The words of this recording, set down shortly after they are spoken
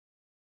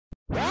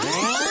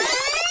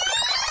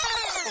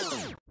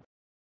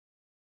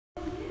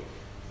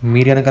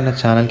మీరు కనుక నా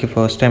ఛానల్కి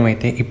ఫస్ట్ టైం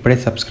అయితే ఇప్పుడే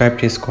సబ్స్క్రైబ్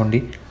చేసుకోండి,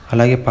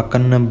 అలాగే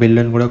పక్కన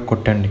బెల్ని కూడా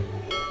కొట్టండి.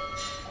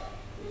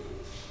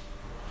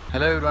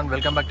 Hello everyone,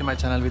 welcome back to my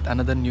channel with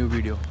another new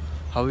video.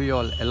 How you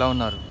all, ఎలా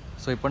ఉన్నారు?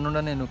 సో ఇప్పటి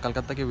నుండి నేను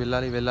కలకత్తాకి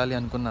వెళ్ళాలి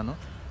అనుకున్నాను.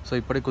 సో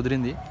ఇప్పటికి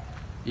కుదిరింది.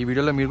 ఈ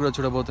వీడియోలో మీరు కూడా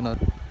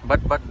చూడబోతున్నారు.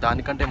 బట్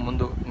దానికంటే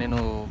ముందు నేను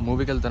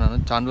మూవీకి వెళ్తున్నాను.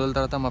 చాలా రోజుల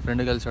తర్వాత మా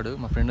ఫ్రెండ్ కలిసాడు.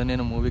 మా ఫ్రెండ్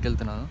నేను మూవీకి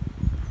వెళ్తున్నాను.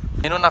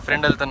 నేను నా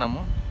ఫ్రెండ్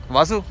వెళ్తున్నాము.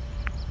 Vasu,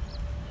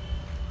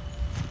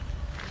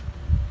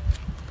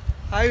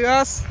 hi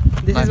guys,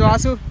 this is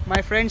Vasu,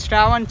 my friend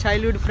Shravan,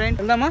 childhood friend.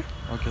 వెళ్దామా?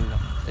 ఓకే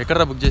వెళ్దాం.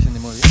 ఎక్కడ బుక్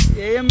చేసింది movie?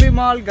 AMB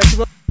mall,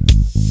 Gachibowli.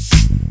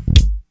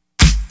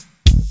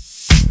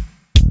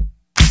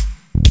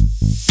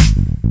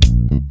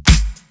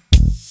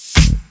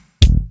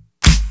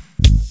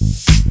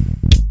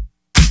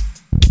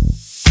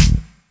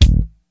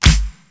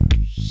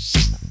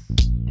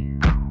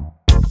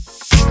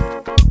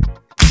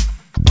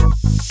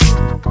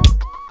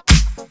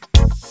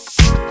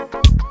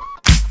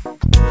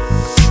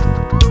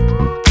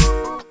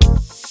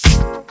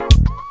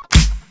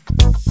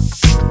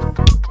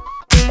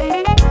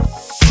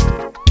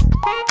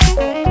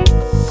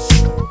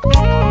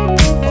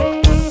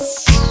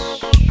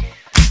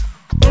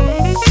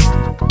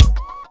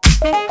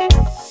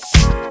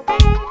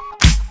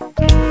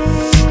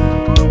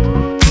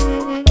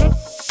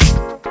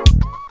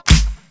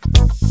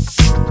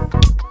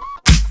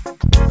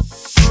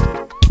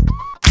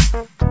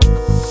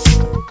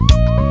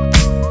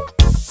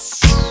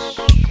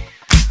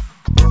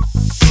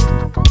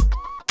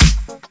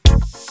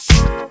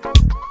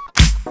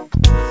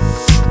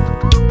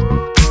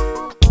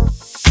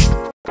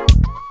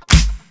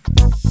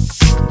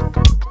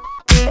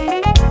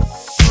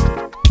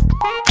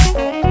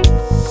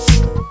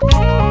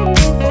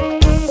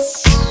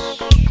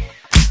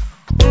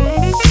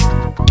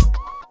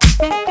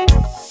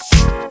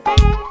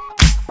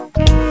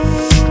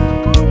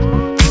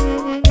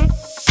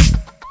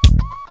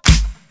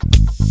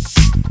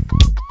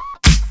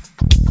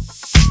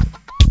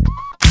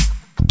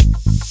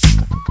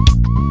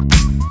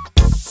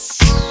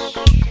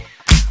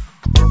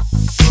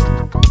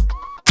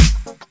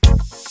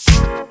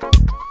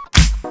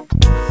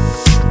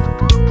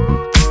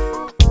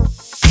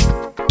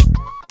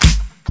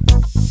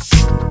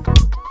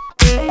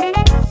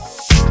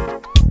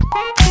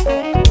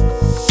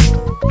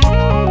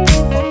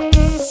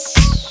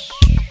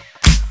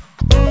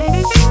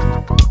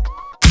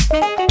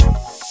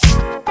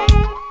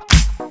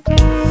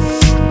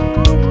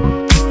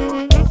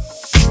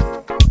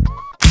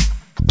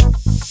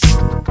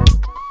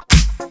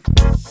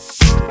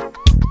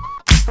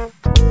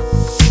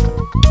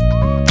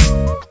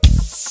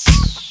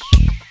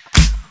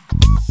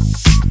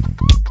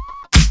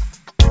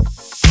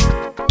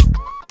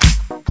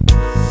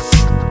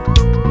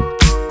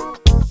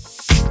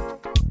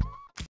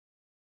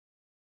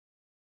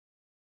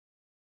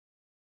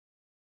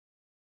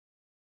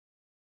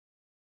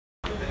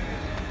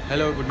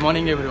 Hello, good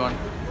morning everyone.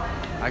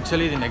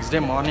 Actually ఇది నెక్స్ట్ డే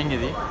మార్నింగ్.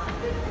 ఇది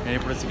నేను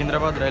ఇప్పుడు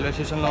సికింద్రాబాద్ రైల్వే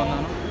స్టేషన్లో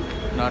ఉన్నాను.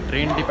 నా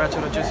ట్రైన్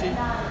డిపాచర్ వచ్చేసి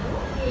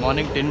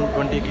మార్నింగ్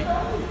 10:20కి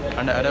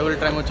అండ్ అరైవల్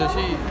టైం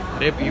వచ్చేసి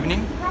రేపు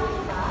evening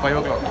 5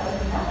 o'clock,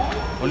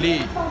 only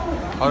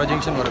Howrah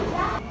junction వరకు.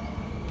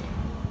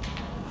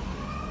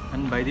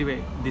 And by the way,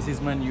 this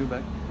is my new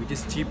bag which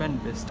is cheap and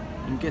best.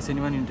 In case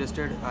anyone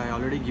interested, I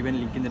already given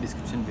link in the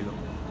description below.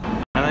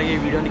 అలాగే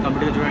ఈ వీడియోని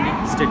కంప్లీట్గా చూడండి.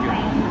 Stay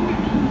tune.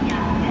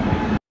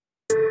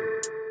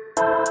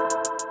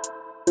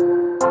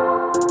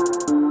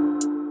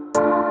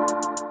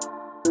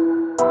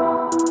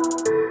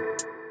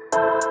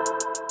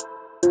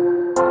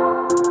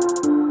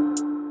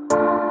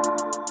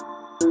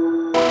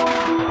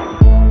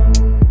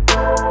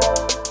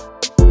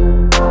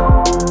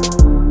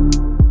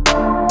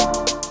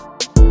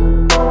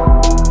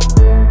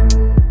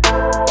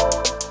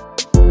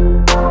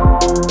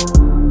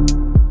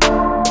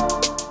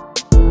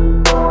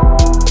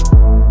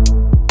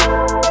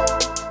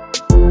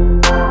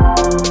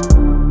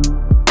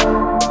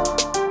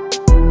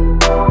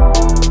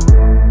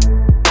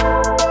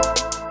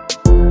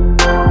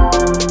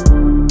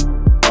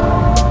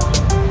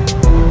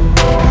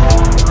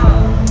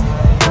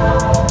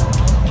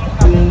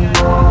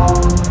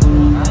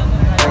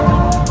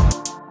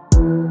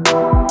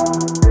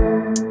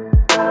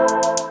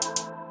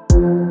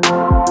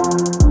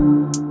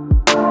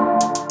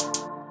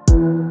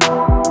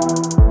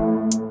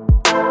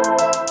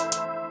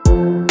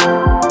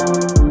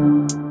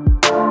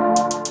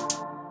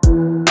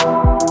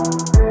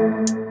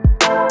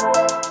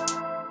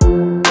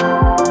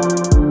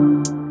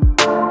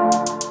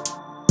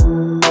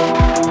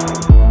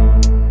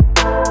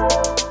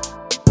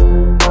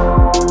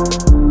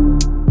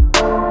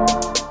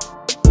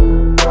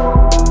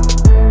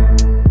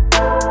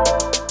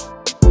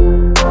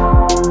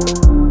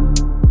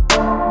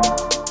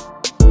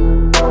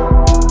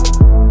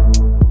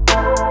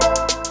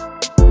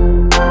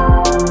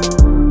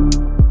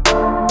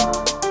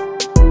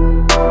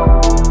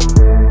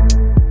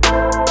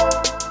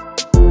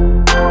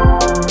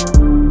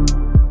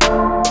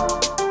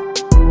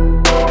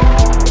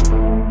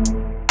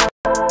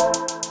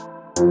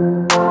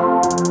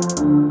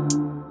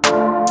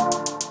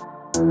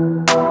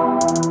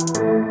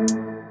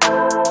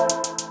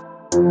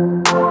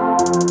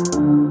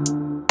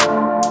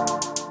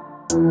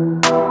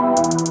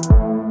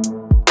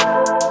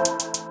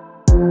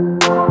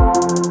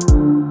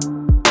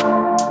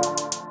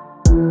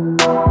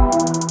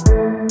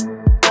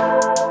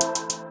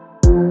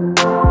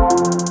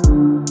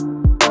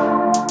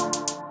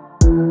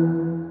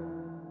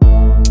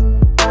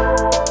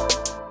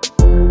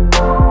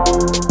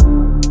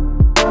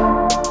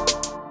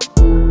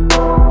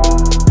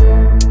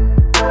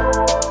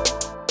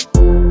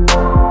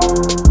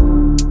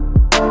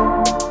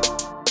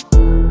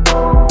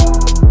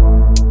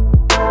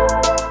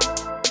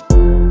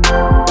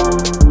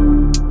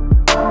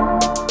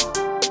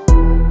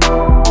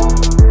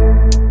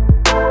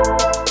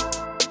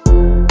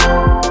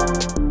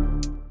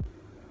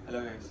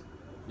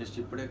 Just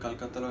ఇప్పుడే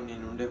కలకత్తాలో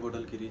నేను ఉండే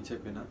హోటల్కి రీచ్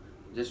అయిపోయినా.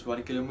 జస్ట్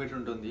 1 కిలోమీటర్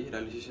ఉంటుంది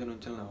రైల్వే స్టేషన్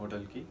నుంచి నా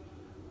హోటల్కి.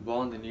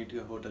 బాగుంది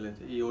నీట్గా హోటల్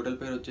అయితే. ఈ హోటల్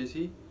పేరు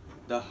వచ్చేసి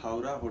ద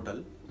హౌరా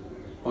హోటల్.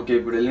 ఓకే,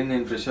 ఇప్పుడు వెళ్ళి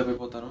నేను ఫ్రెష్ అప్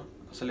అయిపోతాను.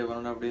 అసలు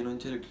ఎవరన్నా డే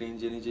నుంచి ట్రైన్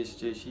జర్నీ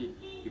చేసి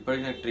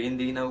ఇప్పటికి నాకు ట్రైన్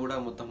దిగినా కూడా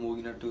మొత్తం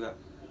ఊగినట్టుగా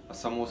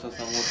సమోసా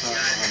అన్ని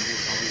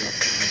సౌండ్లు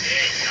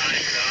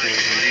వస్తున్నాయి. సో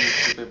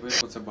అయిపోయి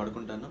కొంచెం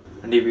పడుకుంటాను.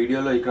 అండ్ ఈ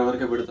వీడియోలో ఇక్కడ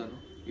వరకే పెడతాను.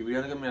 ఈ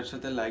వీడియోకి మీరు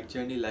నచ్చితే లైక్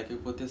చేయండి,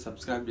 లేకపోతే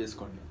సబ్స్క్రైబ్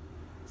చేసుకోండి.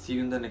 See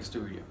you in the next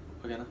video.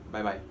 ఓకేనా,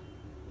 బాయ్.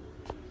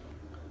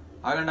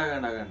 ఆగండి,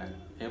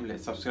 ఏం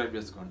లేదు, సబ్స్క్రైబ్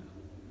చేసుకోండి.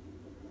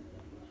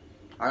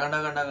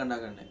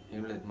 ఆగండి,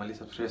 ఏం లేదు, మళ్ళీ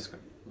సబ్స్క్రైబ్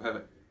చేసుకోండి.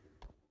 బాయ్.